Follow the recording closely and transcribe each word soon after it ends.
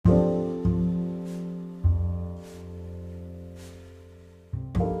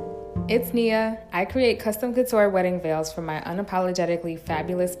It's Nia. I create custom couture wedding veils for my unapologetically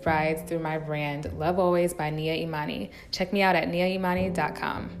fabulous brides through my brand, Love Always by Nia Imani. Check me out at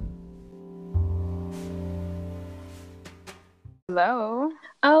niaimani.com. Hello.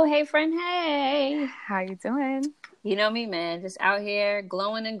 Oh, hey, friend. Hey. How you doing? You know me, man. Just out here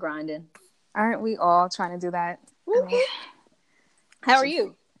glowing and grinding. Aren't we all trying to do that? I mean, how are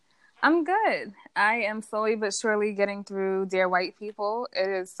you? I'm good. I am slowly but surely getting through Dear White People. It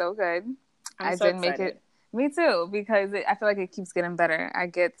is so good. I'm so excited. Make it. Me too, because I feel like it keeps getting better.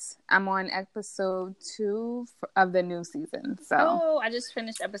 I'm on episode 2 of the new season. So. Oh, I just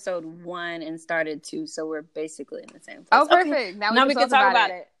finished episode 1 and started 2, so we're basically in the same place. Oh, perfect. Okay. Now we can talk about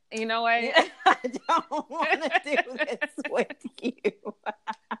it. You know what? Yeah, I don't want to do this with you.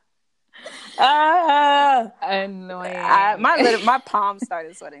 Annoying. My palms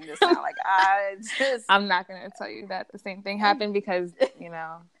started sweating just now. I'm not gonna tell you that the same thing happened because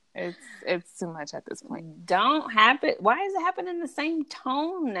it's too much at this point. Don't happen. Why is it happening in the same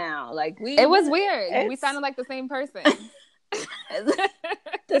tone now? It was weird. We sounded like the same person.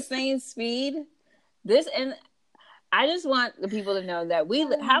 The same speed. I just want the people to know that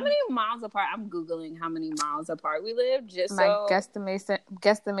how many miles apart? I'm Googling how many miles apart we live. My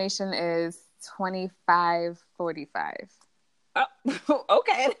guesstimation is 25-45. Oh,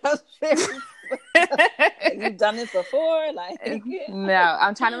 okay. You've done this before? No,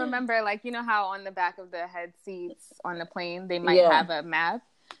 I'm trying to remember, you know how on the back of the head seats on the plane, they might have a map?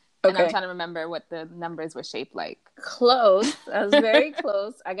 And I'm trying to remember what the numbers were shaped like. Close. I was very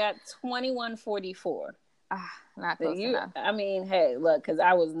close. I got 2144. Not close enough. I mean, hey, look, because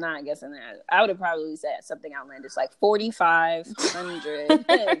I was not guessing that. I would have probably said something outlandish like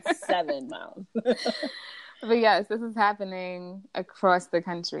 4,507 miles. But yes, this is happening across the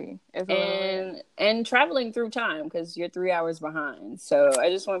country. And traveling through time because you're 3 hours behind. So I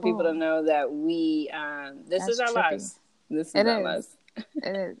just want people to know that this is our lives. This is our lives.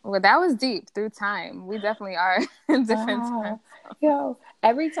 It is. Well, that was deep through time. We definitely are in different times. Yo,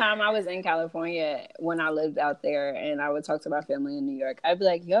 every time I was in California when I lived out there and I would talk to my family in New York, I'd be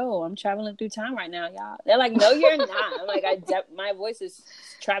like, yo, I'm traveling through time right now, y'all. They're like, no, you're not. I'm like, my voice is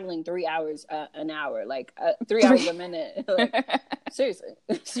traveling 3 hours an hour, 3 hours a minute. Seriously,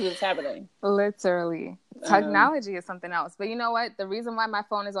 this is what's happening. Literally. Technology is something else. But you know what? The reason why my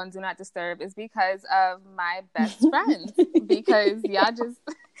phone is on Do Not Disturb is because of my best friends. Because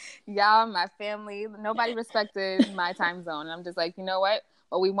y'all, my family, nobody respected my time zone. And I'm just like, you know what?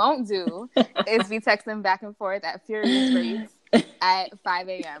 What we won't do is be texting back and forth at furious rates at 5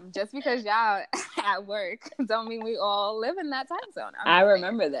 a.m. Just because y'all at work don't mean we all live in that time zone. I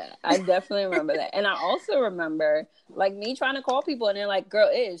remember that. I definitely remember that. And I also remember me trying to call people and they're like, girl,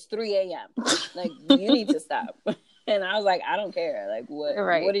 it is 3 a.m. You need to stop. And I was like, I don't care. What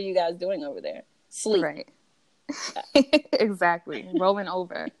are you guys doing over there? Sleep. Right. Exactly. Rolling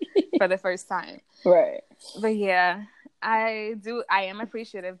over for the first time. Right. But yeah, I am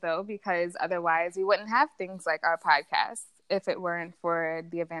appreciative though, because otherwise we wouldn't have things like our podcast if it weren't for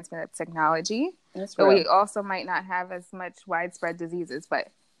the advancement of technology. But we also might not have as much widespread diseases. But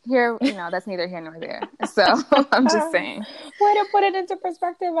here, that's neither here nor there. So I'm just saying. Way to put it into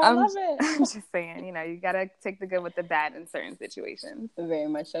perspective. I love it. I'm just saying, you got to take the good with the bad in certain situations. Very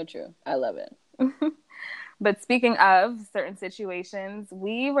much so true. I love it. But speaking of certain situations,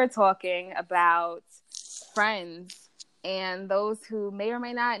 we were talking about friends and those who may or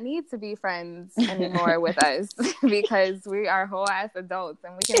may not need to be friends anymore with us because we are whole ass adults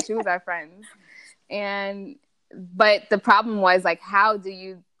and we can choose our friends. But the problem was how do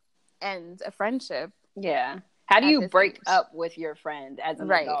you end a friendship? Yeah. How do you break up with your friend as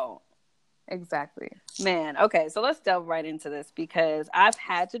an adult? Exactly. Man, okay, so let's delve right into this because I've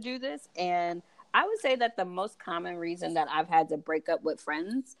had to do this, and I would say that the most common reason that I've had to break up with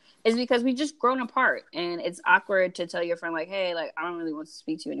friends is because we just grown apart, and it's awkward to tell your friend hey, I don't really want to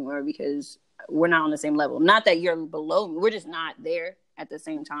speak to you anymore because we're not on the same level. Not that you're below me, we're just not there at the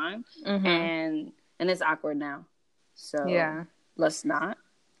same time, and it's awkward now. So yeah, let's not.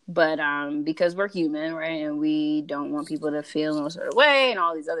 But because we're human, right, and we don't want people to feel no sort of way and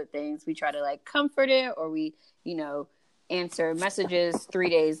all these other things, we try to comfort it, or we, answer messages 3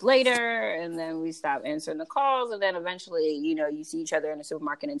 days later, and then we stop answering the calls, and then eventually, you see each other in a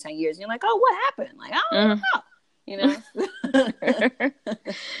supermarket in 10 years, and you're like, oh, what happened? I don't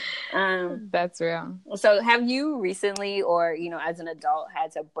know. That's real. So have you recently, or, as an adult,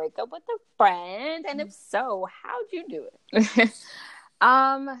 had to break up with a friend? And if so, how'd you do it?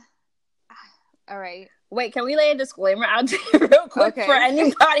 All right. Wait, can we lay a disclaimer out there real quick for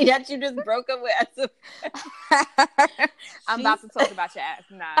anybody that you just broke up with? I'm about to talk about your ass.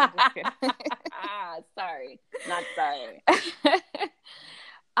 Nah, I'm just kidding. Sorry. Not sorry.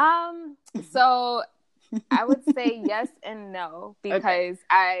 So I would say yes and no, because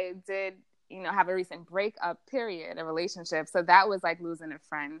I did, have a recent breakup period, a relationship. So that was like losing a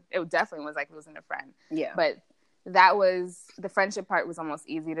friend. It definitely was like losing a friend. Yeah. But that was, the friendship part was almost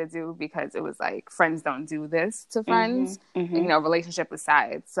easy to do because it was like, friends don't do this to friends, relationship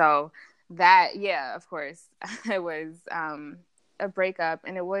aside. So that, yeah, of course, it was a breakup,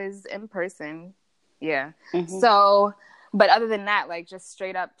 and it was in person. Yeah. So, but other than that, like just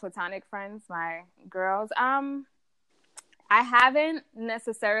straight up platonic friends, my girls, I haven't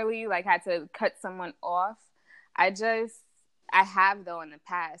necessarily like had to cut someone off. I have though in the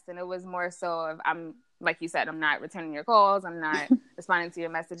past, and it was more so of, like you said, I'm not returning your calls. I'm not responding to your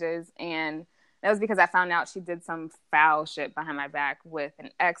messages. And that was because I found out she did some foul shit behind my back with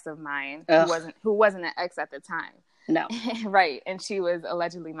an ex of mine who wasn't an ex at the time. No. Right. And she was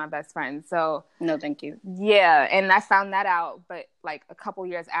allegedly my best friend. So no, thank you. Yeah. And I found that out, but like a couple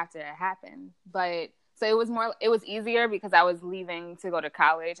years after it happened. But so it was easier because I was leaving to go to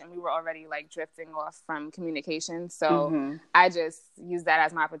college, and we were already like drifting off from communication. So I just used that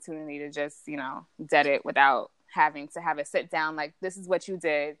as my opportunity to just, dead it without having to have a sit down. Like, this is what you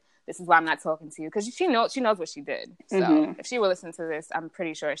did. This is why I'm not talking to you. Cause she knows what she did. So if she were listening to this, I'm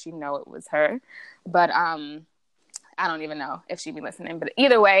pretty sure she'd know it was her. But, I don't even know if she'd be listening, but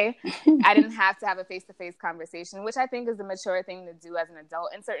either way, I didn't have to have a face-to-face conversation, which I think is the mature thing to do as an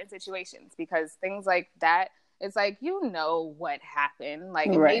adult in certain situations, because things like that, it's like, what happened. Like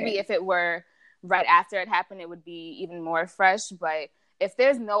maybe if it were right after it happened, it would be even more fresh. But if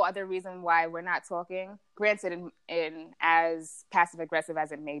there's no other reason why we're not talking, granted, in as passive aggressive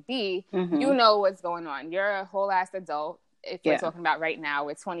as it may be, you know what's going on. You're a whole ass adult. If we're talking about right now,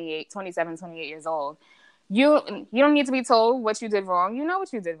 we're 27, 28 years old. You don't need to be told what you did wrong. You know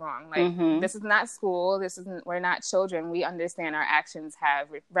what you did wrong. Like, this is not school. We're not children. We understand our actions have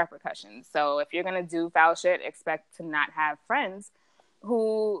repercussions. So if you're going to do foul shit, expect to not have friends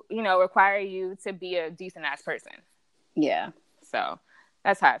who, require you to be a decent ass person. Yeah. So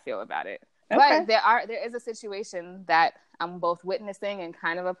that's how I feel about it. Okay. But there is a situation that I'm both witnessing and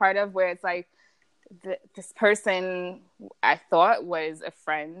kind of a part of, where it's like this person I thought was a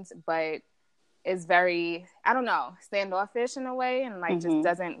friend, but is very, I don't know, standoffish in a way, and like just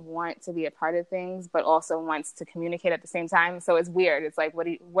doesn't want to be a part of things, but also wants to communicate at the same time. So it's weird. It's like, what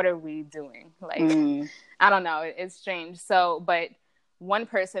are we doing? Like, I don't know. It's strange. So, but one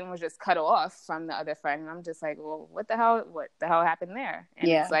person was just cut off from the other friend, and I'm just like, well, what the hell happened there? And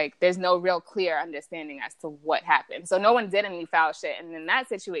it's like, there's no real clear understanding as to what happened. So no one did any foul shit. And in that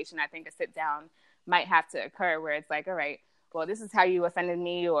situation, I think a sit down might have to occur, where it's like, all right, well, this is how you offended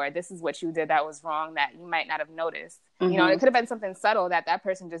me, or this is what you did that was wrong that you might not have noticed. It could have been something subtle that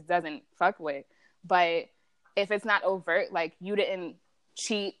person just doesn't fuck with. But if it's not overt, like you didn't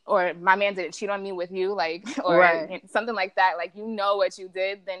cheat, or my man didn't cheat on me with you, like, or something like that, like, what you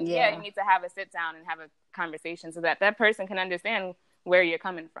did, then you need to have a sit down and have a conversation so that person can understand where you're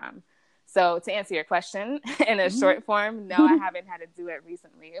coming from. So to answer your question in a short form, no, I haven't had to do it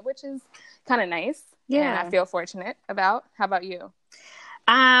recently, which is kind of nice. Yeah. And I feel fortunate about. How about you?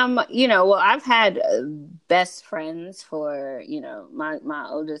 Well, I've had best friends for, my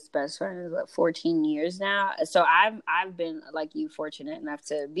oldest best friend is 14 years now. So I've been, like you, fortunate enough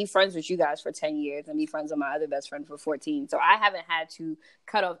to be friends with you guys for 10 years and be friends with my other best friend for 14. So I haven't had to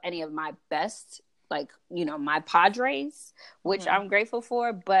cut off any of my best, like, my padres, which I'm grateful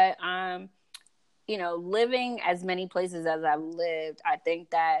for. But, living as many places as I've lived, I think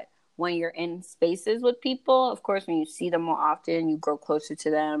that when you're in spaces with people, of course, when you see them more often, you grow closer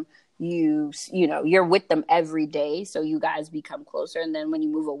to them, you're with them every day. So you guys become closer. And then when you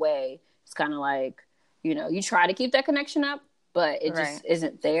move away, it's kind of like, you try to keep that connection up, but it just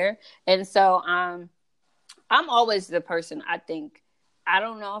isn't there. And so, I'm always the person, I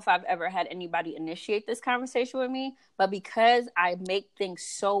don't know if I've ever had anybody initiate this conversation with me, but because I make things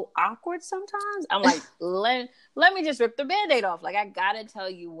so awkward sometimes, I'm like, let me just rip the Band-Aid off. Like, I gotta tell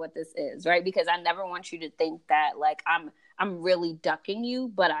you what this is, right? Because I never want you to think that, like, I'm really ducking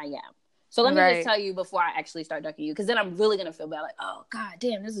you, but I am. So let me just tell you before I actually start ducking you, because then I'm really going to feel bad. Like, oh, God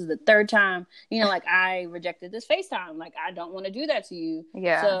damn, this is the third time, like, I rejected this FaceTime. Like, I don't want to do that to you.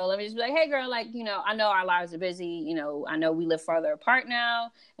 Yeah. So let me just be like, hey, girl, like, I know our lives are busy. I know we live farther apart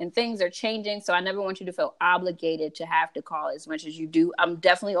now and things are changing. So I never want you to feel obligated to have to call as much as you do. I'm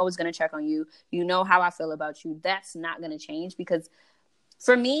definitely always going to check on you. You know how I feel about you. That's not going to change, because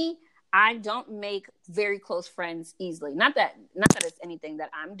for me, I don't make very close friends easily. Not that it's anything that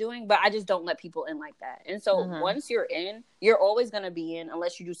I'm doing, but I just don't let people in like that. And so once you're in, you're always going to be in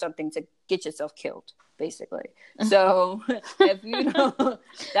unless you do something to get yourself killed, basically. So if you know,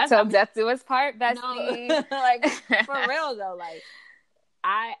 that's so death do us part, bestie. No, like for real though, like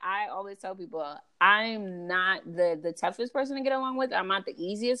I always tell people I'm not the toughest person to get along with. I'm not the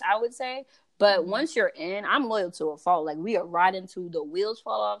easiest, I would say. But once you're in, I'm loyal to a fault. Like, we are riding to the wheels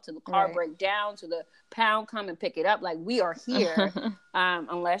fall off, to the car break down, to the pound come and pick it up. Like, we are here.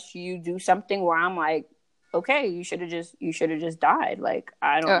 Unless you do something where I'm like, okay, you should have just died. Like,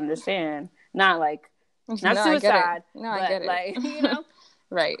 I don't understand. Not like, not suicide. I get it. Like, you know?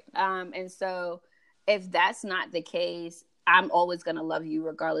 Right. And so if that's not the case, I'm always going to love you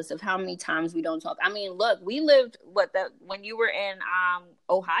regardless of how many times we don't talk. I mean, look, we lived when you were in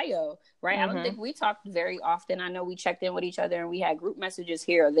Ohio, right? I don't think we talked very often. I know we checked in with each other and we had group messages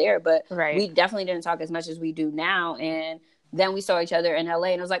here or there, but we definitely didn't talk as much as we do now. And then we saw each other in LA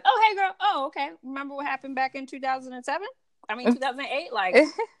and it was like, oh, hey girl. Oh, okay. Remember what happened back in 2007? I mean, 2008, like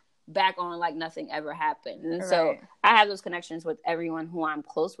back on like nothing ever happened. And so I have those connections with everyone who I'm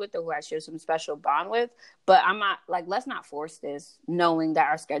close with or who I share some special bond with, but I'm not like, let's not force this knowing that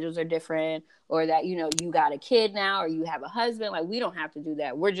our schedules are different or that, you know, you got a kid now or you have a husband. Like, we don't have to do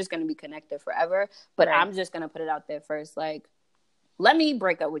that. We're just going to be connected forever. But I'm just going to put it out there first. Like, let me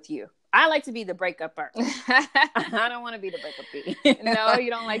break up with you. I like to be the breakup-er. I don't want to be the breakup-y. No, you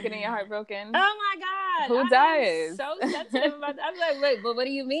don't like getting your heart broken? Oh, my God. Who does? So sensitive about that. I'm like, wait, but what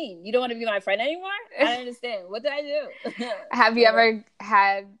do you mean? You don't want to be my friend anymore? I don't understand. What did I do? Have you ever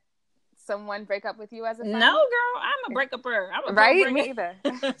had someone break up with you as a friend? No, girl. I'm a breakup-er. I'm a right? Me either.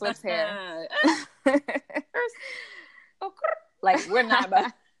 Flips hair. Like, we're not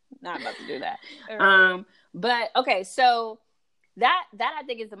about to do that. Right. But, okay, so... That I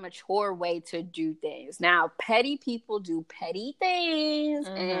think is a mature way to do things. Now, petty people do petty things,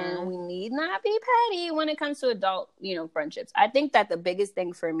 and we need not be petty when it comes to adult, you know, friendships. I think that the biggest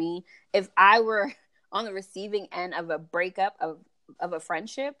thing for me, if I were on the receiving end of a breakup of a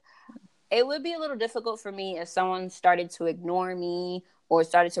friendship, it would be a little difficult for me if someone started to ignore me or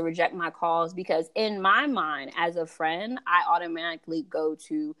started to reject my calls, because in my mind, as a friend, I automatically go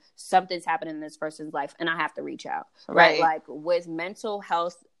to something's happening in this person's life and I have to reach out, right? Like, with mental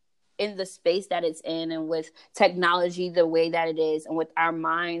health in the space that it's in and with technology the way that it is and with our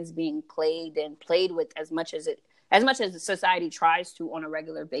minds being plagued and played with as much as society tries to on a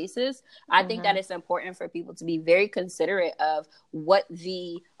regular basis, I think that it's important for people to be very considerate of what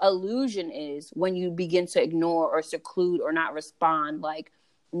the illusion is when you begin to ignore or seclude or not respond. Like,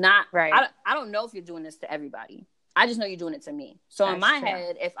 not, I don't know if you're doing this to everybody. I just know you're doing it to me. So in my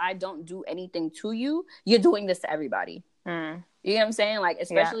head, if I don't do anything to you, you're doing this to everybody. You know what I'm saying? Like,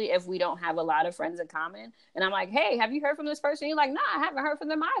 especially if we don't have a lot of friends in common. And I'm like, hey, have you heard from this person? You're like, nah, I haven't heard from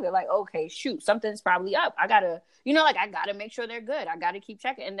them either. Like, okay, shoot, something's probably up. I gotta make sure they're good. I gotta keep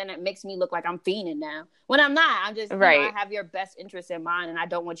checking. And then it makes me look like I'm fiending now. When I'm not, I'm just, you know, I have your best interest in mind and I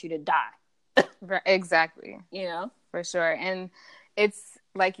don't want you to die. Exactly. You know? For sure. And it's,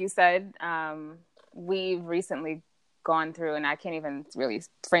 like you said, we've recently gone through, and I can't even really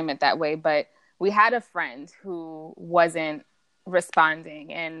frame it that way, but we had a friend who wasn't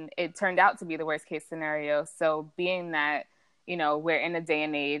responding, and it turned out to be the worst case scenario. So being that, you know, we're in a day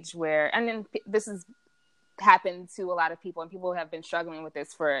and age where, and then this has happened to a lot of people, and people have been struggling with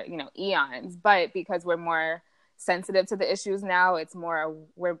this for, you know, eons, but because we're more sensitive to the issues now, it's more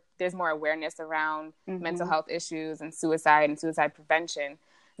where there's more awareness around mental health issues and suicide prevention,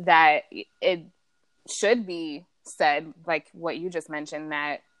 that it should be said, like what you just mentioned,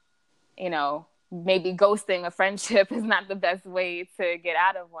 that, you know, maybe ghosting a friendship is not the best way to get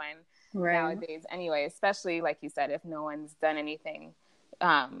out of one nowadays anyway, especially, like you said, if no one's done anything,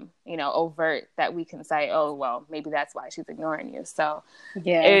 you know, overt that we can say, oh, well, maybe that's why she's ignoring you. So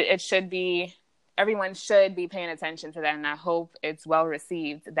it should be, everyone should be paying attention to that. And I hope it's well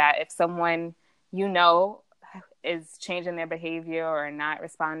received that if someone, you know, is changing their behavior or not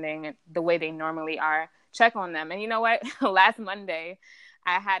responding the way they normally are, check on them. And you know what? Last Monday,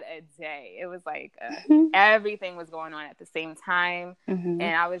 I had a day. It was like everything was going on at the same time. And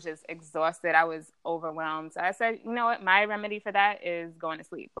I was just exhausted. I was overwhelmed. So I said, you know what? My remedy for that is going to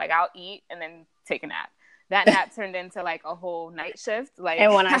sleep. Like, I'll eat and then take a nap. That nap turned into like a whole night shift. Like,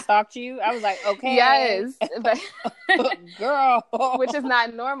 and when I stalked you, I was like, okay. Yes. But girl. Which is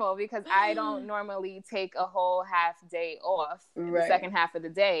not normal, because I don't normally take a whole half day off the second half of the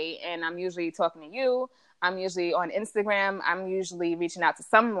day. And I'm usually talking to you. I'm usually on Instagram. I'm usually reaching out to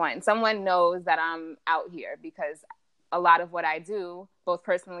someone. Someone knows that I'm out here, because a lot of what I do, both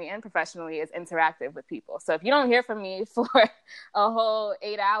personally and professionally, is interactive with people. So if you don't hear from me for a whole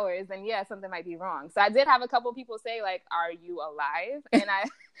 8 hours, then yeah, something might be wrong. So I did have a couple people say, like, are you alive? And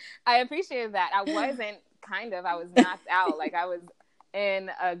I appreciated that. I was knocked out. Like, I was in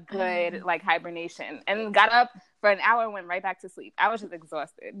a good, like, hibernation, and got up for an hour and went right back to sleep. I was just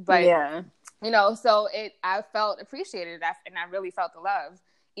exhausted. But, you know, so I felt appreciated, and I really felt the love.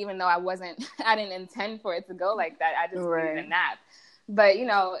 Even though I didn't intend for it to go like that. I just needed a nap. But, you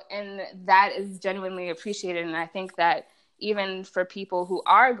know, and that is genuinely appreciated. And I think that even for people who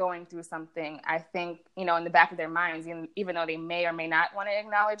are going through something, I think, you know, in the back of their minds, even though they may or may not want to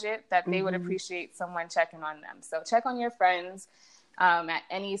acknowledge it, that they would appreciate someone checking on them. So check on your friends at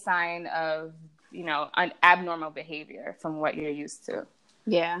any sign of, you know, an abnormal behavior from what you're used to.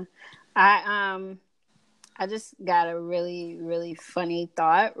 Yeah. I just got a really, really funny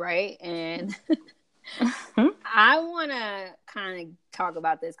thought, right? And I want to kind of talk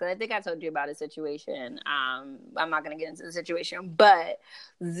about this because I think I told you about a situation. I'm not going to get into the situation, but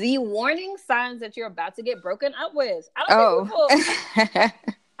the warning signs that you're about to get broken up with. I don't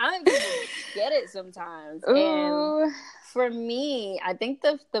think people get it sometimes. Ooh. And for me, I think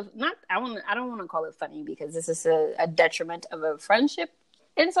I don't want to call it funny because this is a detriment of a friendship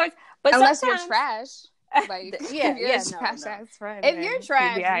in sorts. But unless you're trash. Like, if you're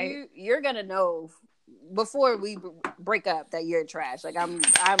trash, you're gonna know before we break up that you're trash. Like, I'm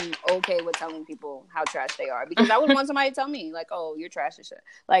okay with telling people how trash they are because I wouldn't want somebody to tell me like, oh, you're trash and shit.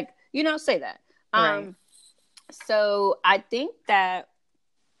 Like, you know, say that. Right. So I think that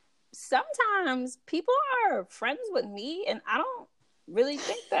sometimes people are friends with me, and I don't really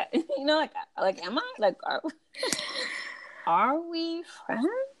think that. You know, like am I like? Are we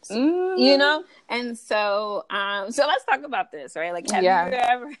friends? You know? And so let's talk about this, right? Like, have you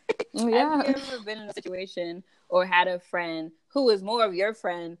ever been in a situation or had a friend who was more of your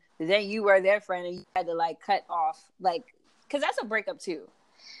friend than you were their friend, and you had to like cut off, like, because that's a breakup too.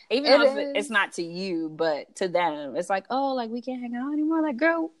 Even though it's not to you, but to them, it's like, oh, like, we can't hang out anymore. Like,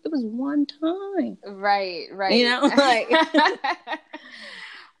 girl, it was one time. Right. You know, like,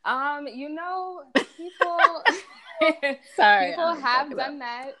 you know, people. Sorry, people have done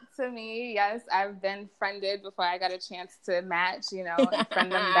that to me. Yes, I've been friended before I got a chance to match. You know,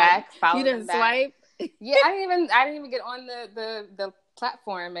 friend them back, follow them back. Swipe? Yeah, I didn't even get on the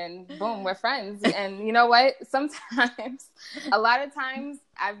platform, and boom, we're friends. And you know what? Sometimes, a lot of times,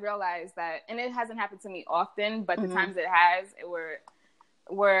 I've realized that, and it hasn't happened to me often, but the times it has,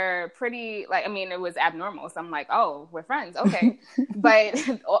 were pretty, like, I mean, it was abnormal. So I'm like, oh, we're friends. Okay. But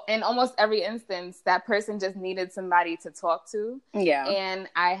in almost every instance, that person just needed somebody to talk to. Yeah. And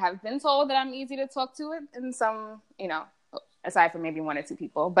I have been told that I'm easy to talk to in some, you know, aside from maybe one or two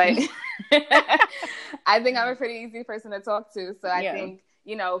people, but I think I'm a pretty easy person to talk to. So I think,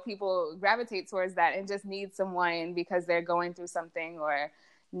 you know, people gravitate towards that and just need someone because they're going through something, or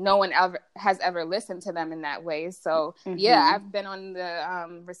no one has ever listened to them in that way. So yeah, I've been on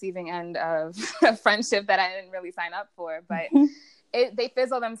the receiving end of a friendship that I didn't really sign up for, but they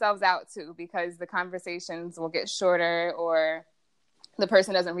fizzle themselves out too, because the conversations will get shorter, or the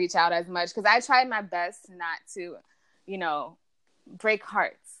person doesn't reach out as much. Because I tried my best not to, you know, break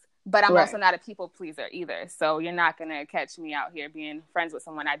hearts, but I'm also not a people pleaser either. So you're not going to catch me out here being friends with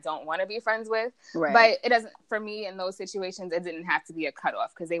someone I don't want to be friends with. Right. But it doesn't, for me in those situations, it didn't have to be a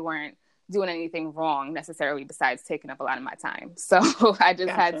cutoff because they weren't doing anything wrong necessarily besides taking up a lot of my time. So I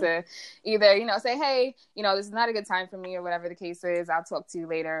just had to either, you know, say, hey, you know, this is not a good time for me, or whatever the case is. I'll talk to you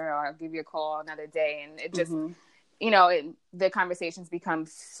later, or I'll give you a call another day. And it just, you know, the conversations become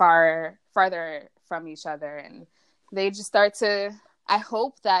farther from each other, and they just start to, I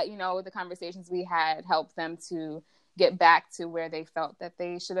hope that, you know, the conversations we had helped them to get back to where they felt that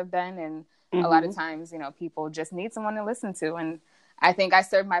they should have been. And a lot of times, you know, people just need someone to listen to. And I think I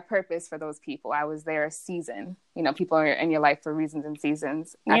served my purpose for those people. I was their season. You know, people are in your life for reasons and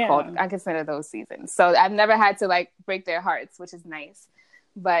seasons. I consider those seasons. So I've never had to like break their hearts, which is nice.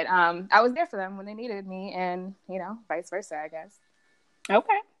 But I was there for them when they needed me, and, you know, vice versa, I guess.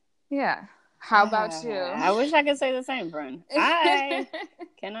 Okay. Yeah. How about you? I wish I could say the same, friend. I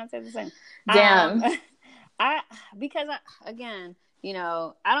cannot say the same. Damn. Again, you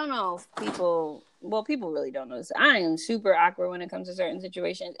know, I don't know if people really don't know this. I am super awkward when it comes to certain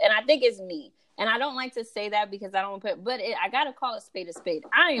situations, and I think it's me. And I don't like to say that because I don't I gotta call a spade a spade.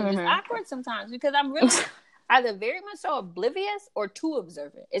 I am just awkward sometimes because I'm really either very much so oblivious or too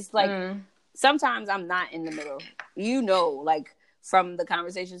observant. It's like sometimes I'm not in the middle. You know, like, from the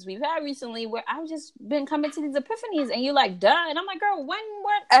conversations we've had recently, where I've just been coming to these epiphanies, and you're like, duh. And I'm like, girl, what?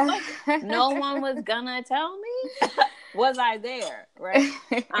 Like, no one was gonna tell me. Was I there? Right.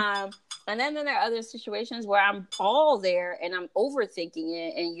 And then there are other situations where I'm all there and I'm overthinking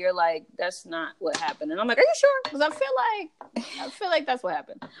it, and you're like, "That's not what happened." And I'm like, "Are you sure?" Because I feel like that's what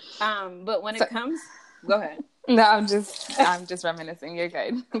happened. But when it comes, go ahead. No, I'm just reminiscing. You're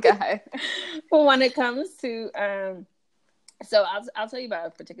good. Go ahead. Well, when it comes to so I'll tell you about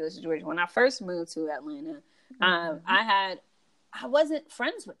a particular situation. When I first moved to Atlanta, I wasn't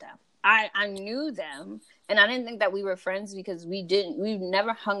friends with them. I knew them, and I didn't think that we were friends because we've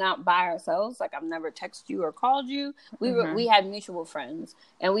never hung out by ourselves. Like, I've never texted you or called you. We had mutual friends,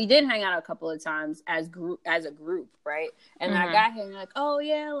 and we did hang out a couple of times as a group, right? And I got here and like, "Oh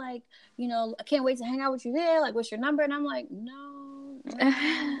yeah, like, you know, I can't wait to hang out with you there. Like, what's your number?" And I'm like, no,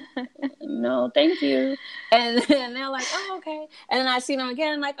 thank you. And they're like, "Oh, okay." And then I see them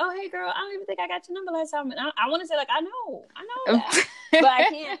again, and like, "Oh, hey girl, I don't even think I got your number last time." And I want to say like, I know that. But I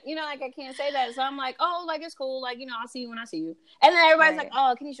can't, like, I can't say that. So I'm like, "Oh, like, it's cool. Like, I'll see you when I see you." And then everybody's like,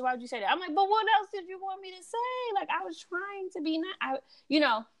 "Oh, Kenesha, why would you say that?" I'm like, "But what else did you want me to say? Like, I was trying to be nice.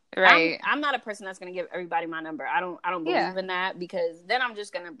 Right. I'm not a person that's going to give everybody my number. I don't believe in that, because then I'm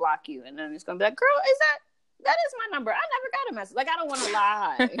just going to block you. And then it's going to be like, "Girl, that is my number. I never got a message." Like, I don't want to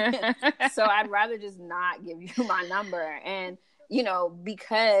lie. So I'd rather just not give you my number. And,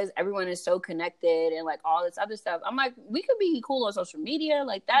 because everyone is so connected and like all this other stuff, I'm like, we could be cool on social media.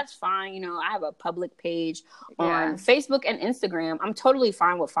 Like, that's fine. I have a public page on Facebook and Instagram. I'm totally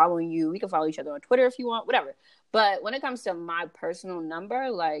fine with following you. We can follow each other on Twitter if you want, whatever. But when it comes to my personal number,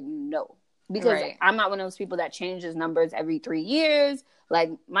 like, no. Because I'm not one of those people that changes numbers every 3 years.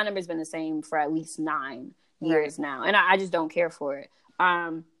 Like, my number's been the same for at least 9 years now. And I just don't care for it.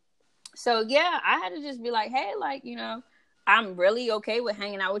 So, yeah, I had to just be like, hey, like, I'm really okay with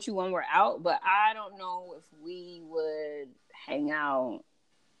hanging out with you when we're out. But I don't know if we would hang out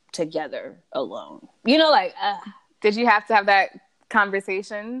together alone. Did you have to have that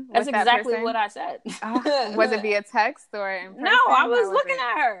conversation with That's exactly that person? what I said. Was it via text or in person? No, I was looking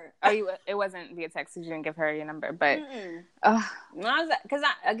at her. Oh, it wasn't via text because you didn't give her your number, but because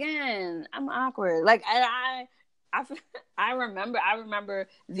I'm awkward. Like, I remember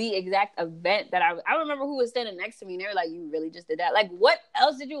the exact event that I remember who was standing next to me, and they were like, "You really just did that? Like, what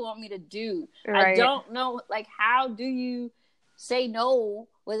else did you want me to do?" Right. I don't know. Like, how do you say no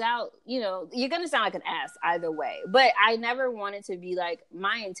without, you're going to sound like an ass either way. But I never wanted to be like,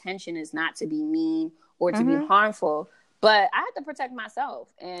 my intention is not to be mean or to be harmful, but I have to protect myself.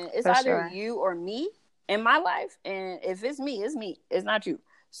 And it's either you or me in my life. And if it's me, it's me. It's not you.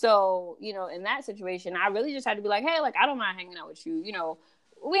 So, in that situation, I really just had to be like, hey, like, I don't mind hanging out with you.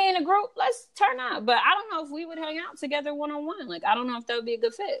 We in a group, let's turn out. But I don't know if we would hang out together one-on-one. Like, I don't know if that would be a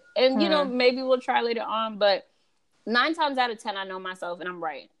good fit. And, maybe we'll try later on, but 9 times out of 10, I know myself and I'm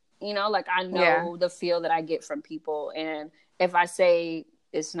right. Like, I know the feel that I get from people. And if I say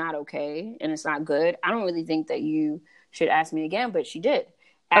it's not okay and it's not good, I don't really think that you should ask me again. But she did.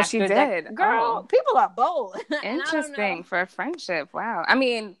 She did. Girl, people are bold. Interesting for a friendship. Wow. I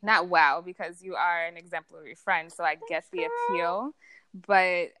mean, not wow, because you are an exemplary friend. So I get the appeal,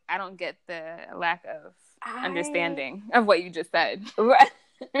 but I don't get the lack of understanding of what you just said. Right.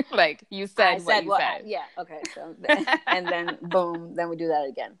 Like, you said what you said. Yeah. Okay. So, and then boom, then we do that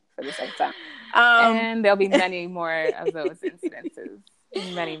again for the second time. And there'll be many more of those incidences.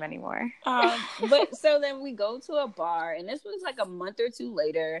 Many, many more. But so then we go to a bar, and this was like a month or two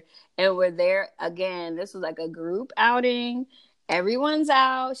later, and we're there again. This was like a group outing. Everyone's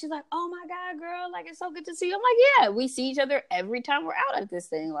out. She's like, "Oh my God, girl, like, it's so good to see you." I'm like, "Yeah, we see each other every time we're out at this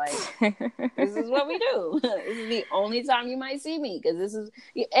thing. Like, this is what we do. This is the only time you might see me, because this is,"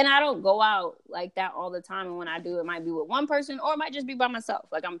 and I don't go out like that all the time. And when I do, it might be with one person, or it might just be by myself.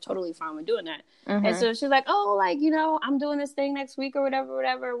 Like, I'm totally fine with doing that. And so she's like, "Oh, like, I'm doing this thing next week or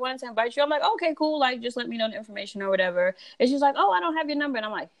whatever. Wanted to invite you." I'm like, "Okay, cool. Like, just let me know the information or whatever." And she's like, "Oh, I don't have your number." And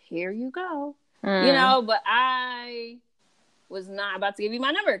I'm like, "Here you go." But I was not about to give you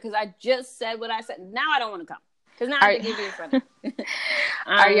my number because I just said what I said. Now I don't want to come because now I have to give you a friend.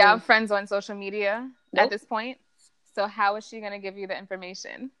 Are y'all friends on social media at this point? So how is she going to give you the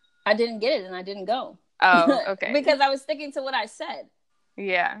information? I didn't get it and I didn't go. Oh, okay. Because I was sticking to what I said.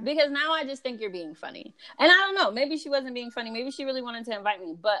 Yeah. Because now I just think you're being funny. And I don't know. Maybe she wasn't being funny. Maybe she really wanted to invite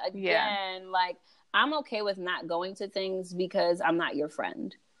me. But again, like, I'm okay with not going to things because I'm not your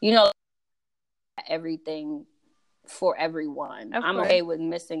friend. Everything for everyone. I'm okay with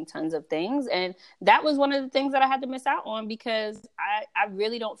missing tons of things. And that was one of the things that I had to miss out on because I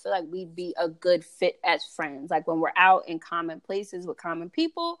really don't feel like we'd be a good fit as friends. Like, when we're out in common places with common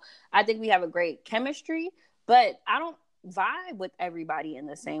people, I think we have a great chemistry, but I don't vibe with everybody in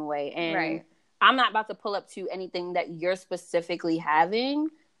the same way. And I'm not about to pull up to anything that you're specifically having.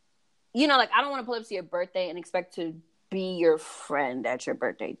 You know, like, I don't want to pull up to your birthday and expect to be your friend at your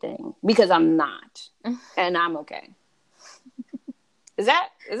birthday thing, because I'm not, and I'm okay. Is that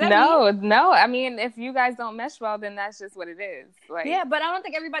no? I mean, if you guys don't mesh well, then that's just what it is. Like, yeah, but I don't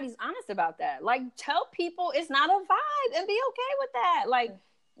think everybody's honest about that. Like, tell people it's not a vibe and be okay with that. Like,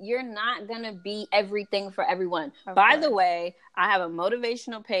 you're not gonna be everything for everyone. By the way, I have a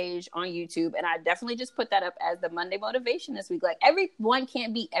motivational page on YouTube, and I definitely just put that up as the Monday motivation this week. Like, everyone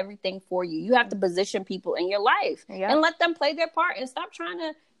can't be everything for you. You have to position people in your life and let them play their part, and stop trying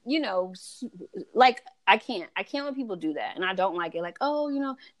to, you know, like, I can't let people do that, and I don't like it. Like, oh, you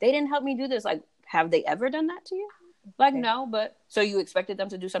know, they didn't help me do this. Like, have they ever done that to you? Like, no, but so you expected them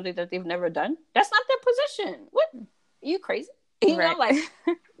to do something that they've never done? That's not their position. What? Are you crazy? You know, like,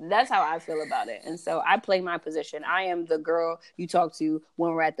 that's how I feel about it. And so I play my position. I am the girl you talk to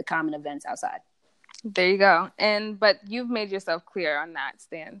when we're at the common events outside. There you go. But you've made yourself clear on that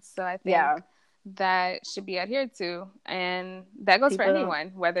stance. So I think that should be adhered to. And that goes for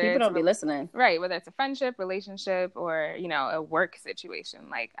anyone, whether people don't be listening. Right. Whether it's a friendship, relationship, or, you know, a work situation.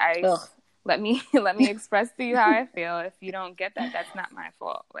 Like, let me express to you how I feel. If you don't get that, that's not my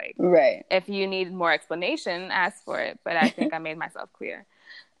fault. Like, if you need more explanation, ask for it. But I think I made myself clear.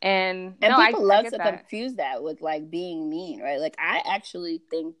 And people love to confuse that with, like, being mean, right? Like, I actually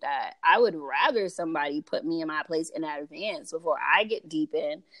think that I would rather somebody put me in my place in advance before I get deep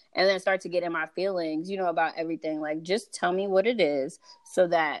in and then start to get in my feelings, you know, about everything. Like, just tell me what it is, so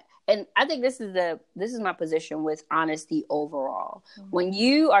that, and I think this is my position with honesty overall. Mm-hmm. When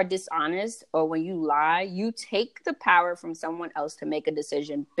you are dishonest or when you lie, you take the power from someone else to make a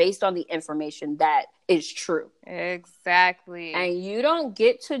decision based on the information that is true. Exactly. And you don't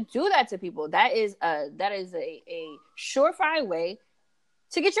get to do that to people. That is a surefire way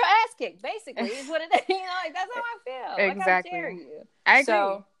to get your ass kicked, basically, is what it is. You know, like, that's how I feel. Exactly. Like, how dare you? I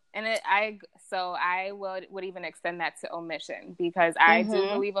agree. I would even extend that to omission, because I do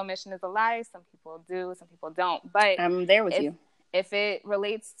believe omission is a lie. Some people do, some people don't. But I'm there with you. If it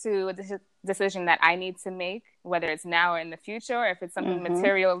relates to a decision that I need to make, whether it's now or in the future, or if it's something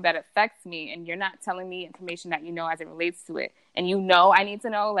material that affects me, and you're not telling me information that you know as it relates to it, and you know I need to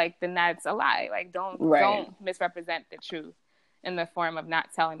know, like, then that's a lie. Like, don't misrepresent the truth in the form of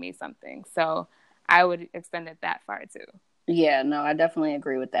not telling me something. So I would extend it that far too. Yeah, no, I definitely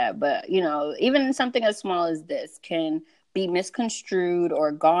agree with that. But, you know, even something as small as this can be misconstrued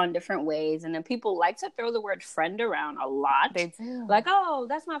or gone different ways. And then people like to throw the word friend around a lot. They do. Like, oh,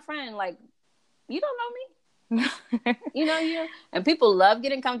 that's my friend. Like, you don't know me. you know, and people love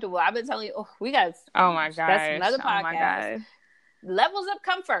getting comfortable. I've been telling you, we got, oh my gosh, that's another podcast. Oh my God. Levels of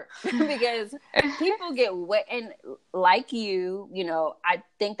comfort, because people get wet. And like you know, I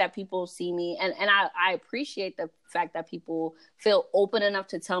think that people see me, and I appreciate the fact that people feel open enough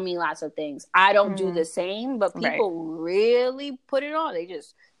to tell me lots of things. I don't do the same, but people really put it on. They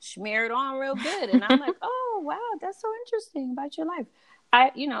just smear it on real good. And I'm like, oh, wow, that's so interesting about your life.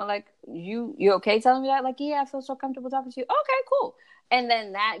 You know, like, you okay telling me that? Like, yeah, I feel so comfortable talking to you. Okay, cool. And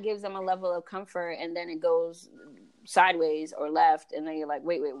then that gives them a level of comfort, and then it goes sideways or left, and then you're like,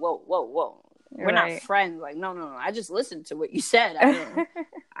 wait, whoa. We're not friends. Like, no. I just listened to what you said.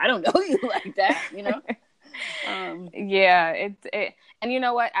 I don't know you like that, you know? Yeah, it, and you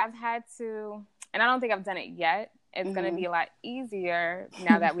know what? I've had to, and I don't think I've done it yet. It's going to be a lot easier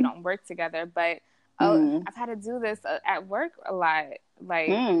now that we don't work together, but I've had to do this at work a lot, like,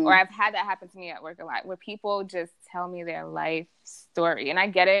 or I've had that happen to me at work a lot, where people just tell me their life story. And I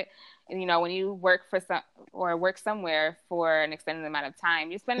get it. And, you know, when you work work somewhere for an extended amount of time,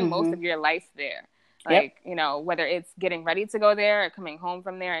 you're spending most of your life there. Like, you know, whether it's getting ready to go there or coming home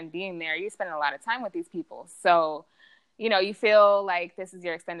from there and being there, you're spending a lot of time with these people. So, you know, you feel like this is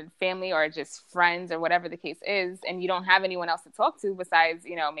your extended family or just friends or whatever the case is, and you don't have anyone else to talk to besides,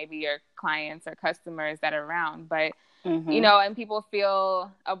 you know, maybe your clients or customers that are around. But, you know, and people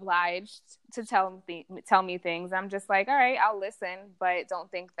feel obliged to tell me things. I'm just like, all right, I'll listen, but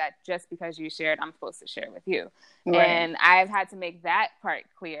don't think that just because you shared, I'm supposed to share with you. Right. And I've had to make that part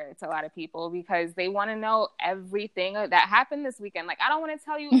clear to a lot of people, because they want to know everything that happened this weekend. Like, I don't want to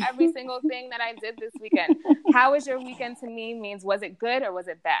tell you every single thing that I did this weekend. How was your weekend to me means, was it good or was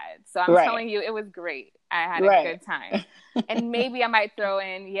it bad? So I'm telling you, it was great. I had a good time. And maybe I might throw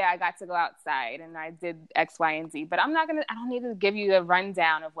in, I got to go outside and I did X, Y, and Z. But I don't need to give you a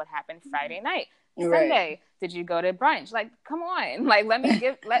rundown of what happened Friday night. Sunday, did you go to brunch? Like, come on. Like, let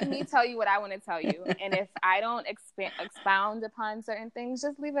me tell you what I want to tell you. And if I don't expound upon certain things,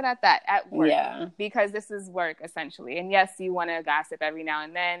 just leave it at that, at work. Yeah. Because this is work, essentially. And yes, you want to gossip every now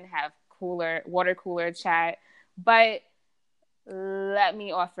and then, have water cooler chat. But let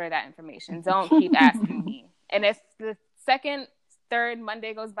me offer that information. Don't keep asking me. And if the third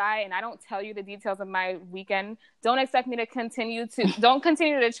Monday goes by and I don't tell you the details of my weekend, don't expect me to continue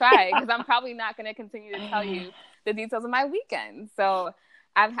to try, because I'm probably not going to continue to tell you the details of my weekend. So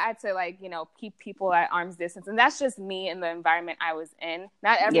I've had to, like, you know, keep people at arm's distance. And that's just me in the environment I was in.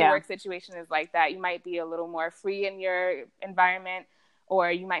 Not every work situation is like that. You might be a little more free in your environment, or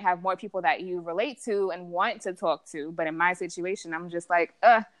you might have more people that you relate to and want to talk to. But in my situation, I'm just like,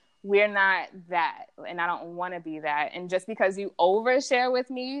 we're not that. And I don't want to be that. And just because you overshare with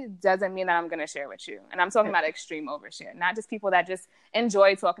me doesn't mean that I'm going to share with you. And I'm talking about extreme overshare, not just people that just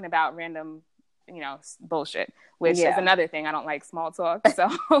enjoy talking about random, you know, bullshit, which is another thing. I don't like small talk. So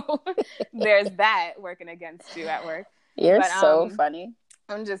there's that working against you at work. You're so funny.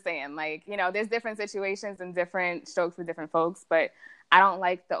 I'm just saying, like, you know, there's different situations and different strokes for different folks, but I don't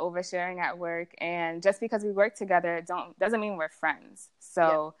like the oversharing at work. And just because we work together doesn't mean we're friends.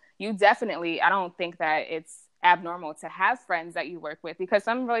 So you definitely, I don't think that it's abnormal to have friends that you work with, because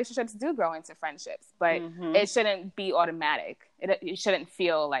some relationships do grow into friendships, but it shouldn't be automatic. It shouldn't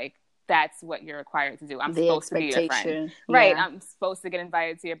feel like that's what you're required to do. I'm supposed to be your friend. Right. I'm supposed to get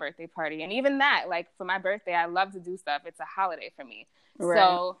invited to your birthday party. And even that, like, for my birthday, I love to do stuff. It's a holiday for me. Right.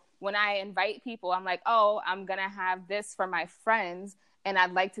 So when I invite people, I'm like, oh, I'm going to have this for my friends, and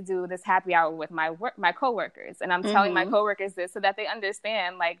I'd like to do this happy hour with my coworkers. And I'm telling my coworkers this so that they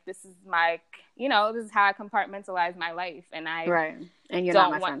understand, like, this is this is how I compartmentalize my life. And and you're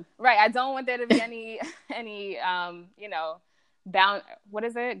not my friend. Right. I don't want there to be any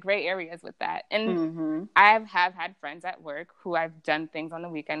gray areas with that. And I have had friends at work who I've done things on the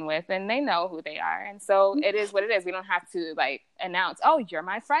weekend with, and they know who they are. And so it is what it is. We don't have to, like, announce, oh, you're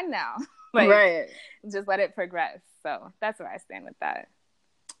my friend now. Like, just let it progress. So that's where I stand with that.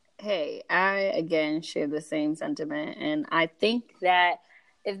 Hey, I, again, share the same sentiment. And I think that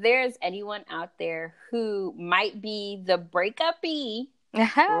if there's anyone out there who might be the breakup-y,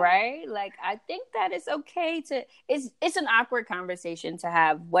 right? Like, I think that it's okay it's an awkward conversation to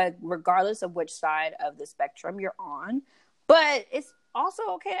have, regardless of which side of the spectrum you're on. But it's also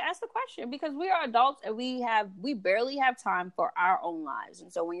okay to ask the question, because we are adults and we barely have time for our own lives.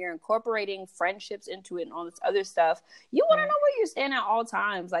 And so when you're incorporating friendships into it and all this other stuff, you want to know where you stand at all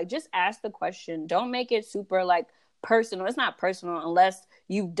times. Like, just ask the question. Don't make it super, like, personal. It's not personal unless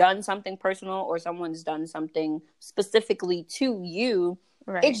you've done something personal or someone's done something specifically to you.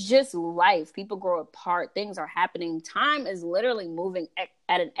 Right. It's just life. People grow apart. Things are happening. Time is literally moving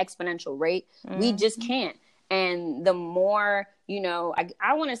at an exponential rate. We just can't. And the more,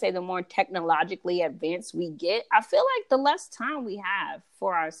 I want to say the more technologically advanced we get, I feel like the less time we have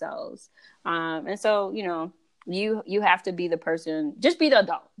for ourselves. And so, you have to be the person, just be the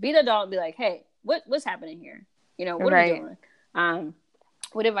adult. Be the adult and be like, hey, what's happening here? What are we doing?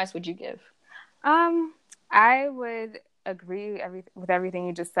 What advice would you give? I would agree with everything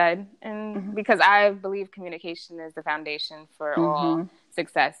you just said. And because I believe communication is the foundation for all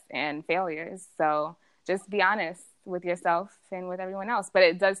success and failures. So just be honest with yourself and with everyone else. But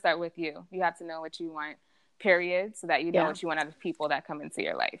it does start with you. You have to know what you want, period, so that you know what you want out of people that come into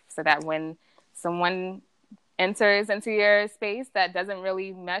your life. So that when someone enters into your space that doesn't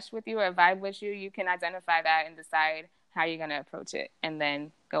really mesh with you or vibe with you, you can identify that and decide how you're going to approach it, and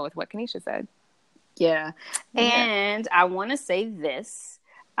then go with what Kanisha said. Yeah. And I want to say this.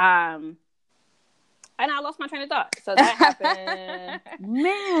 And I lost my train of thought. So that happened.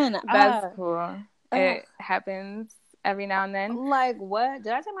 Man. That's cool. It happens every now and then. Like, what?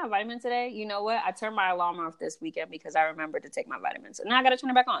 Did I take my vitamin today? You know what? I turned my alarm off this weekend because I remembered to take my vitamins. And now I got to turn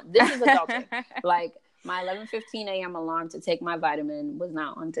it back on. This is adulting. Like, my 11:15 a.m. alarm to take my vitamin was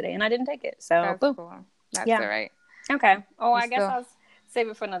not on today, and I didn't take it. So, that's cool. That's all right. Okay. Oh, I guess I'll save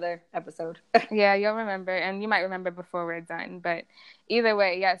it for another episode. Yeah, you'll remember, and you might remember before we're done. But either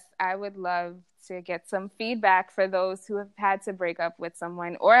way, yes, I would love to get some feedback for those who have had to break up with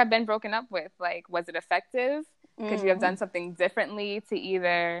someone or have been broken up with. Like, was it effective? Could you have done something differently to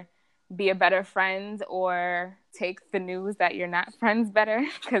either be a better friend or take the news that you're not friends better?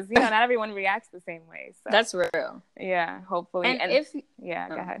 Because, not everyone reacts the same way. So. That's real. Yeah, hopefully. And if... Yeah,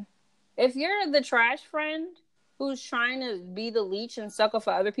 go ahead. If you're the trash friend who's trying to be the leech and sucker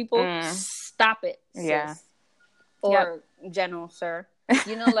for other people, stop it, sis. Yeah. Or general, sir.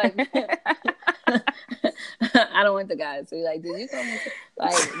 Like... I don't want the guys to be like, did you come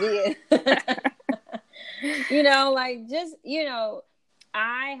like, like, just,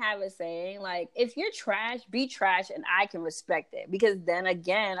 I have a saying, like, if you're trash, be trash, and I can respect it. Because then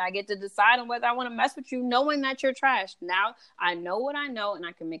again, I get to decide on whether I want to mess with you, knowing that you're trash. Now I know what I know, and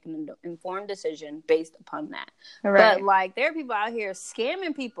I can make an informed decision based upon that. Right. But, like, there are people out here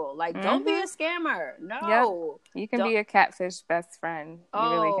scamming people. Like, don't be a scammer. No. Yep. You can be a catfish best friend. You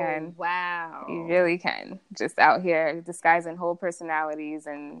really can. Wow. You really can. Just out here disguising whole personalities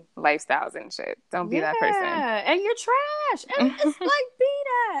and lifestyles and shit. Don't be that person. And you're trash. And it's like, be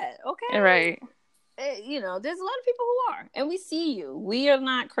that, okay? Right. You know, there's a lot of people who are, and we see you. We are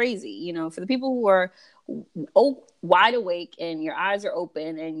not crazy. You know, for the people who are wide awake and your eyes are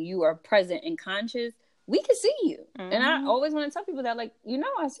open and you are present and conscious, we can see you. And I always want to tell people that, like, you know,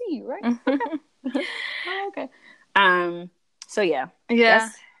 I see you, right? Okay. So yeah.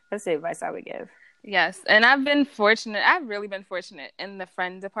 That's the advice I would give. Yes. And I've really been fortunate in the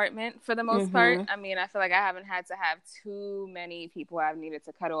friend department for the most part. I mean, I feel like I haven't had to have too many people I've needed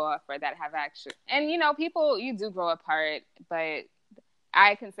to cut off or that have actually, and you know, people, you do grow apart, but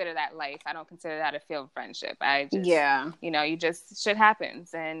I consider that life. I don't consider that a failed friendship. I just, you know, shit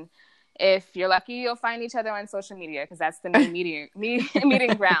happens. And if you're lucky, you'll find each other on social media, because that's the main meeting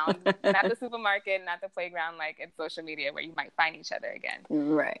ground. Not the supermarket, not the playground. Like, it's social media where you might find each other again.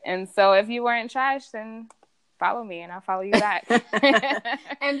 Right. And so if you weren't trash, then follow me and I'll follow you back.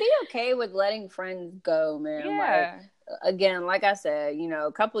 And be okay with letting friends go, man. Yeah. Like, again, like I said, you know,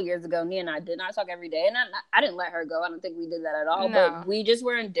 a couple of years ago, Nia and I did not talk every day, and I didn't let her go. I don't think we did that at all. No. But we just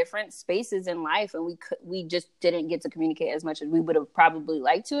were in different spaces in life, and we just didn't get to communicate as much as we would have probably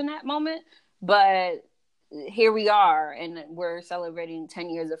liked to in that moment. But here we are, and we're celebrating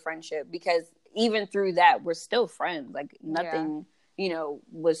 10 years of friendship, because even through that, we're still friends. Like, nothing, you know,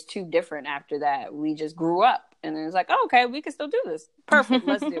 was too different after that. We just grew up. And then it's like, oh, okay, we can still do this. Perfect.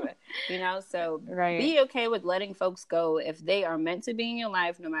 Let's do it. You know, so be okay with letting folks go. If they are meant to be in your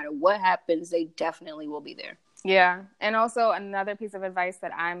life, no matter what happens, they definitely will be there. Yeah. And also another piece of advice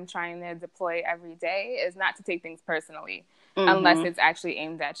that I'm trying to deploy every day is not to take things personally unless it's actually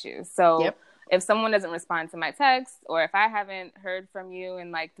aimed at you. So if someone doesn't respond to my text, or if I haven't heard from you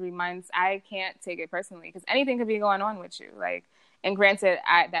in like 3 months, I can't take it personally, because anything could be going on with you. Like, and granted,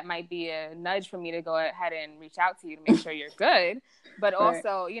 that might be a nudge for me to go ahead and reach out to you to make sure you're good. But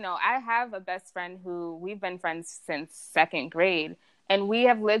also, you know, I have a best friend who we've been friends since 2nd grade. And we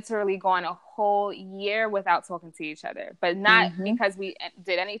have literally gone a whole year without talking to each other. But not because we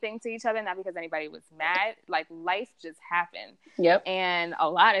did anything to each other, not because anybody was mad. Like, life just happened. Yep. And a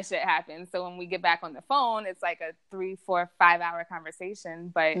lot of shit happened. So when we get back on the phone, it's like a 3, 4, 5 hour conversation.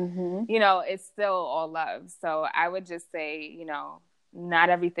 But, you know, it's still all love. So I would just say, you know, not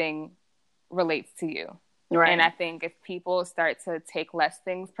everything relates to you. Right. And I think if people start to take less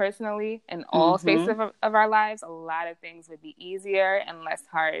things personally in all spaces of our lives, a lot of things would be easier and less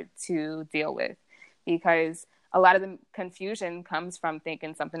hard to deal with, because a lot of the confusion comes from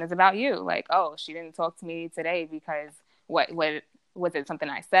thinking something is about you. Like, oh, she didn't talk to me today because what was it something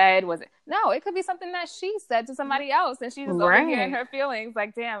I said? Was it? No, it could be something that she said to somebody else, and she's just over here in her feelings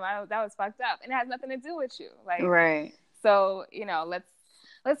like, damn, that was fucked up. And it has nothing to do with you. Like, so, you know,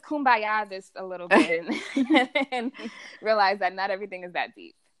 let's kumbaya this a little bit and realize that not everything is that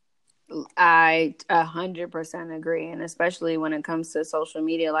deep. I 100% agree. And especially when it comes to social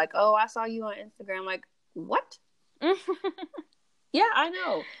media, like, oh, I saw you on Instagram. Like, what? Yeah, I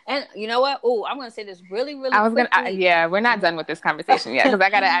know. And you know what? Oh, I'm going to say this really, really quickly. We're not done with this conversation yet, because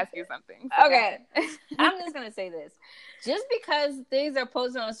I got to ask you something. So okay. I'm just going to say this. Just because things are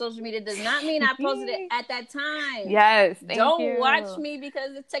posted on social media does not mean I posted it at that time. Yes. Don't watch me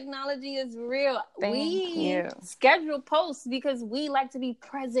because the technology is real. We schedule posts because we like to be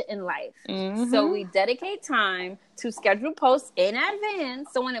present in life. So we dedicate time to schedule posts in advance.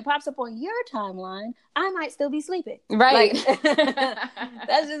 So when it pops up on your timeline, I might still be sleeping. Right. Like,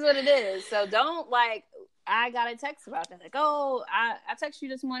 that's just what it is. So don't I got a text about that. Like, oh, I texted you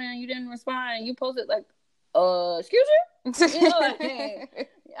this morning and you didn't respond. And you posted like, excuse you? You know, like, hey,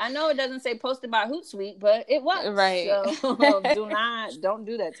 I know it doesn't say posted by Hootsuite, but it was. Right. So don't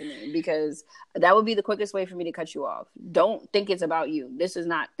do that to me, because that would be the quickest way for me to cut you off. Don't think it's about you. This is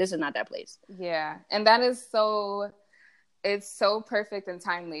not that place. Yeah. And that is it's so perfect and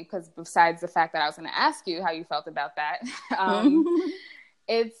timely, because besides the fact that I was going to ask you how you felt about that,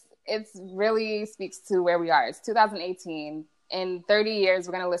 it's really speaks to where we are. It's 2018. In 30 years,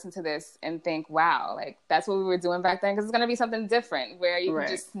 we're going to listen to this and think, wow, like, that's what we were doing back then. Because it's going to be something different where you can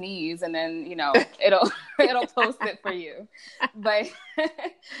just sneeze and then, you know, it'll post it for you. But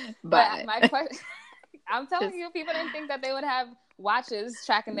my question, I'm telling you, people didn't think that they would have watches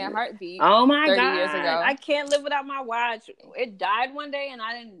tracking their heartbeat. Oh my 30 God. years ago. I can't live without my watch. It died one day and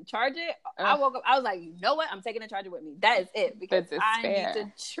I didn't charge it. I woke up. I was like, you know what? I'm taking the charger with me. That is it, because I need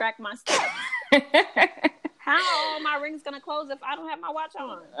to track my steps. How are my rings gonna close if I don't have my watch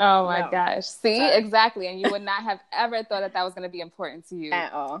on? Oh my gosh. See, exactly. And you would not have ever thought that was going to be important to you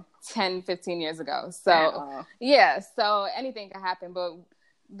at all 10, 15 years ago. So yeah, so anything can happen, but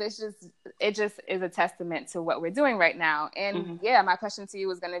it just is a testament to what we're doing right now. And yeah, my question to you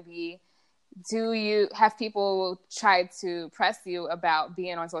was going to be, do you have people try to press you about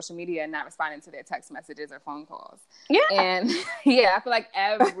being on social media and not responding to their text messages or phone calls? Yeah. And yeah, I feel like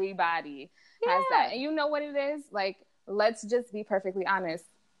everybody has that. And you know what it is? Like, let's just be perfectly honest,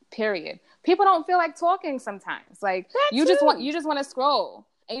 period. People don't feel like talking sometimes. Like, you just want to scroll.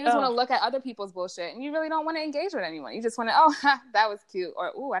 And you just want to look at other people's bullshit. And you really don't want to engage with anyone. You just want to, that was cute.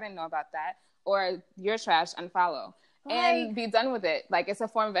 Or, ooh, I didn't know about that. Or, you're trash, unfollow. And be done with it. Like, it's a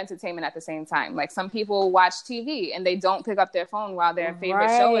form of entertainment at the same time. Like, some people watch TV and they don't pick up their phone while their favorite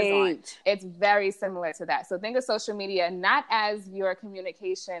show is on. It's very similar to that. So think of social media not as your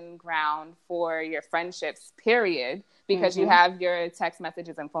communication ground for your friendships, period, because you have your text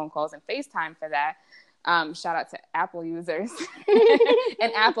messages and phone calls and FaceTime for that. Shout out to Apple users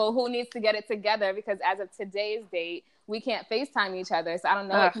and Apple, who needs to get it together, because as of today's date, we can't FaceTime each other. So I don't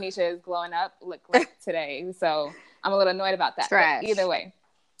know what Kanisha is glowing up look like today. So I'm a little annoyed about that. But either way,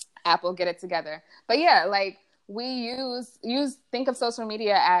 Apple, get it together. But yeah, like, we think of social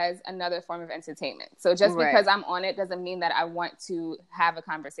media as another form of entertainment. So just because I'm on it doesn't mean that I want to have a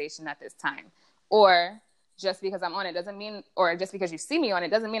conversation at this time. Or just because I'm on it doesn't mean, or just because you see me on it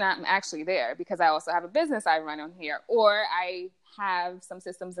doesn't mean I'm actually there, because I also have a business I run on here, or I have some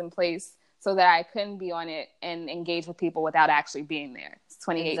systems in place so that I couldn't be on it and engage with people without actually being there. It's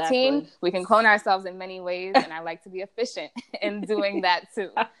 2018. Exactly. We can clone ourselves in many ways, and I like to be efficient in doing that too.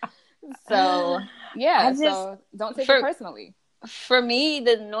 So, yeah, so don't take it personally. For me,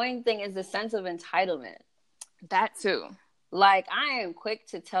 the annoying thing is the sense of entitlement. That too. Like, I am quick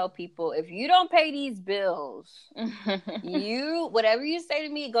to tell people, if you don't pay these bills, whatever you say to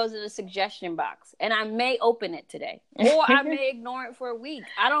me goes in the suggestion box. And I may open it today. Or I may ignore it for a week.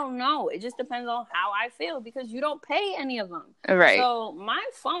 I don't know. It just depends on how I feel, because you don't pay any of them. Right. So my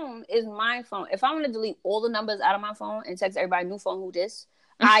phone is my phone. If I want to delete all the numbers out of my phone and text everybody, new phone, who this?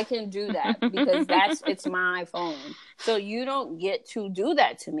 I can do that, because it's my phone. So you don't get to do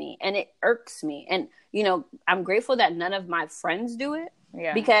that to me. And it irks me. And, I'm grateful that none of my friends do it.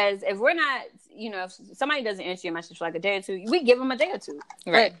 Yeah. Because if we're not, if somebody doesn't answer your message for like a day or two, we give them a day or two.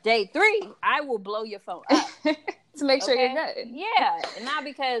 Right. But day 3, I will blow your phone up. To make sure you're good. Yeah. And not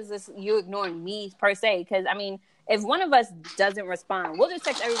because you ignoring me per se. Because, if one of us doesn't respond, we'll just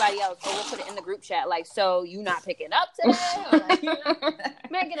text everybody else, or we'll put it in the group chat, like, so you not picking up today? Or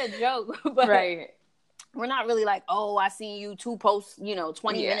make it a joke. But we're not really like, oh, I seen you 2 posts, 20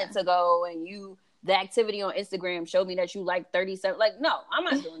 minutes ago, and the activity on Instagram showed me that you like 37. Like, no, I'm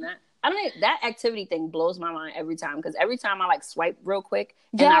not doing that. That activity thing blows my mind every time, because every time I like swipe real quick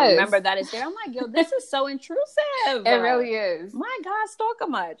and I remember that it's there, I'm like, yo, this is so intrusive. It really is. My God, stalker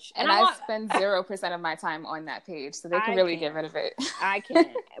much. And I spend 0% of my time on that page, so they can really get rid of it. I can't.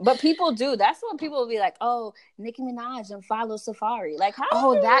 But people do. That's what people will be like, oh, Nicki Minaj and follow Safari. Like, how?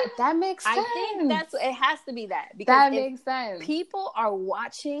 Oh, that makes sense. I think it has to be that. Because that makes sense. People are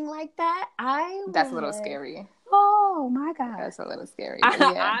watching like that. That's a little scary. Oh my God. That's a little scary.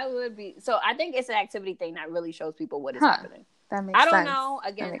 Yeah. I would be. So I think it's an activity thing that really shows people what is happening. That makes sense. I don't know.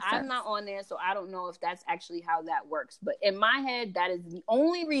 Again, I'm not on there, so I don't know if that's actually how that works. But in my head, that is the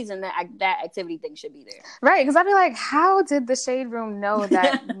only reason that that activity thing should be there. Right. Because I'd be like, how did the Shade Room know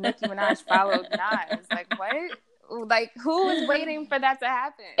that Nicki Minaj followed Nas? Like, what? Like, who is waiting for that to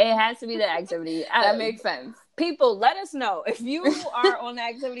happen? It has to be the activity. That makes sense. People, let us know. If you are on the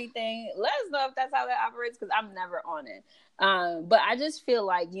activity thing, let us know if that's how that operates, because I'm never on it. But I just feel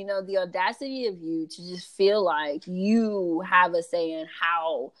like, the audacity of you to just feel like you have a say in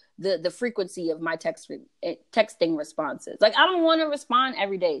how the frequency of my texting responses. Like, I don't want to respond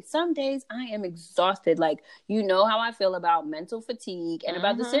every day. Some days I am exhausted. Like, how I feel about mental fatigue and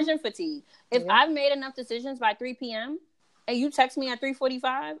about decision fatigue. If I've made enough decisions by 3 p.m., and you text me at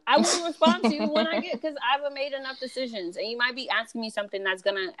 3:45, I will respond to you when I get, because I've made enough decisions. And you might be asking me something that's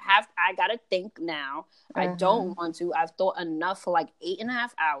I gotta think now. I don't want to. I've thought enough for like 8.5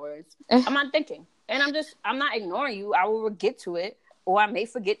 hours. I'm not thinking. And I'm not ignoring you. I will get to it, or I may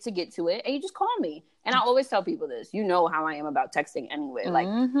forget to get to it, and you just call me. And I always tell people this. You know how I am about texting anyway. Like,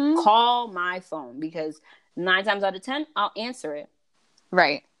 call my phone, because 9 times out of 10, I'll answer it.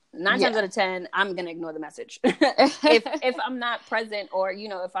 Right. 9 times out of 10, I'm going to ignore the message. if I'm not present or,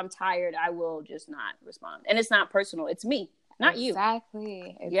 if I'm tired, I will just not respond. And it's not personal. It's me, not you.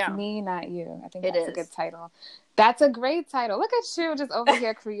 Exactly. It's me, not you. I think that's a good title. That's a great title. Look at you just over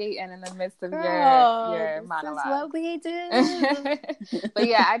here creating in the midst of your monologue. That's what we do. But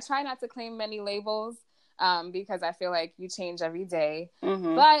yeah, I try not to claim many labels because I feel like you change every day.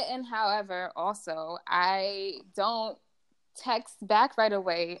 Mm-hmm. However, also, I don't text back right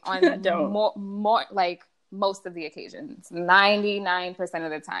away on more like most of the occasions, 99%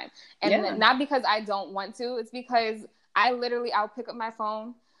 of the time. And not because I don't want to, it's because I'll pick up my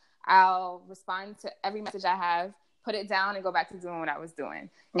phone, I'll respond to every message I have, put it down, and go back to doing what I was doing.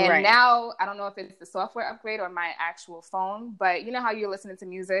 And now, I don't know if it's the software upgrade or my actual phone, but you know how you're listening to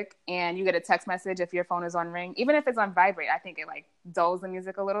music and you get a text message if your phone is on ring? Even if it's on vibrate, I think it like dulls the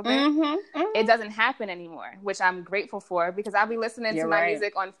music a little bit. It doesn't happen anymore, which I'm grateful for, because I'll be listening to my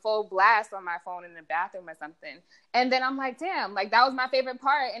music on full blast on my phone in the bathroom or something. And then I'm like, damn, like that was my favorite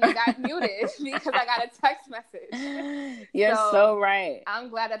part, and it got muted because I got a text message. You're so right. I'm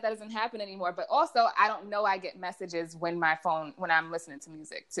glad that doesn't happen anymore. But also, I don't know I get messages when I'm listening to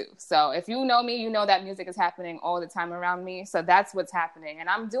music too. So if you know me, you know that music is happening all the time around me. So that's what's happening. And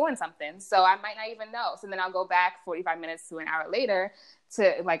I'm doing something. So I might not even know. So then I'll go back 45 minutes to an hour later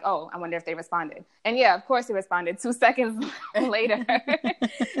to like, oh, I wonder if they responded. And yeah, of course they responded 2 seconds later.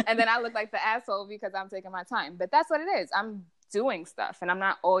 And then I look like the asshole because I'm taking my time. But that's what it is. I'm doing stuff and I'm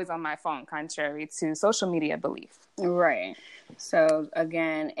not always on my phone, contrary to social media belief. Right. So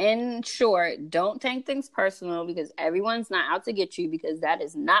again, in short, don't take things personal, because everyone's not out to get you, because that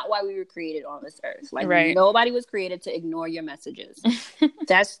is not why we were created on this earth. Like nobody was created to ignore your messages.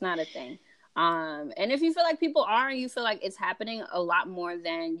 That's not a thing. And if you feel like people are, and you feel like it's happening a lot more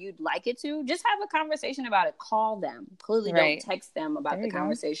than you'd like it to, just have a conversation about it. Call them. Clearly don't text them about the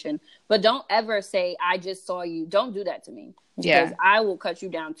conversation. But don't ever say, I just saw you. Don't do that to me. Because I will cut you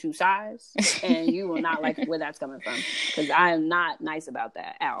down 2 sides and you will not like where that's coming from. Because I am not nice about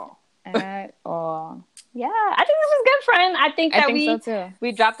that at all. At all. Yeah, I think this was good, friend. I think that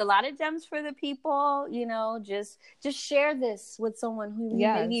we dropped a lot of gems for the people. Just share this with someone who you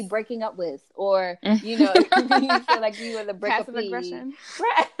may be breaking up with, or you feel like you were the breakup. Passive aggression,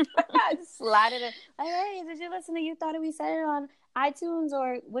 right? Just slide it in. Like, hey, did you listen to You Thought It We Said It on iTunes,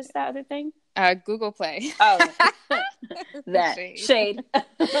 or what's that other thing? Google Play. Oh, that shade.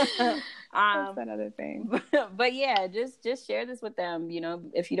 That's another thing. But yeah, just share this with them,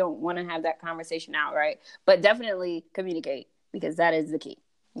 if you don't want to have that conversation outright. But definitely communicate, because that is the key.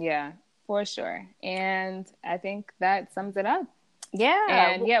 Yeah, for sure. And I think that sums it up. Yeah.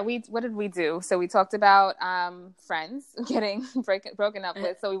 And what did we do? So we talked about friends getting broken up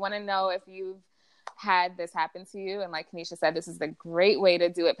with. So we want to know if you've had this happen to you, and like Kanisha said, this is a great way to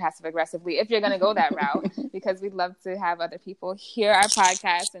do it passive aggressively if you're going to go that route, because we'd love to have other people hear our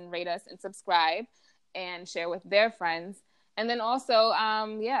podcast and rate us and subscribe and share with their friends. And then also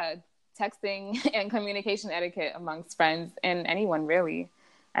texting and communication etiquette amongst friends and anyone, really.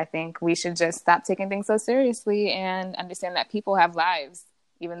 I think we should just stop taking things so seriously and understand that people have lives,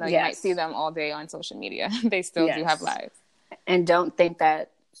 even though you might see them all day on social media. They still do have lives. And don't think that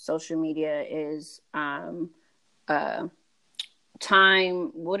social media is time.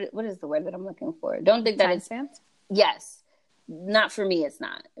 What is the word that I'm looking for? Don't think that it's stamped. Yes, not for me. It's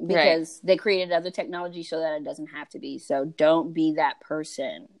not, because they created other technology so that it doesn't have to be. So don't be that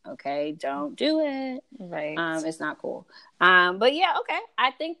person. Okay, don't do it. Right. It's not cool. But yeah, okay.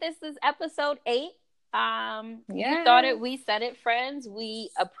 I think this is episode 8. You thought it, we said it, friends.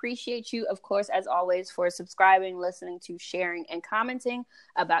 We appreciate you, of course, as always, for subscribing, listening to, sharing, and commenting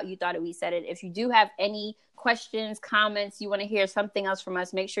about You Thought It, We Said It. If you do have any questions, comments, you want to hear something else from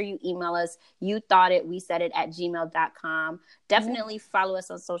us, make sure you email us, youthoughtitwesaidit@gmail.com. Definitely follow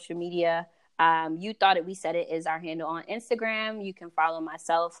us on social media. You Thought It, We Said It is our handle on Instagram. You can follow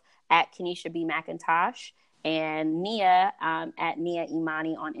myself at Kanisha B. McIntosh and Nia at Nia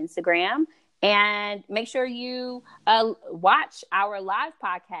Imani on Instagram. And make sure you watch our live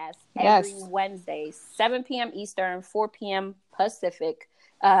podcast every Wednesday, 7 p.m. Eastern, 4 p.m. Pacific.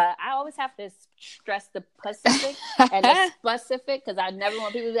 I always have to stress the Pacific and the specific, because I never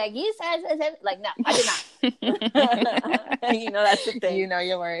want people to be like, you said, like, no, I did not. That's the thing. You know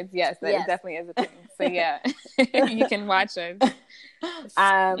your words. Yes, that definitely is a thing. So yeah, you can watch us.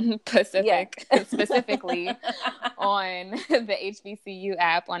 Pacific, specifically on the HBCU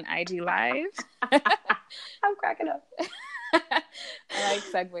app on IG Live. I'm cracking up. I like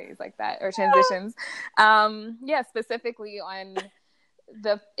segues like that, or transitions. Specifically on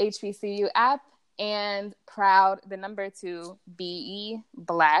the HBCU app and proud, the number 2, BE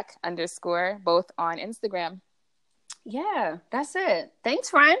Black _ both on Instagram. Yeah, that's it. Thanks,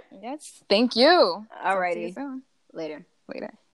 friend. Yes. Thank you. Alrighty. Later.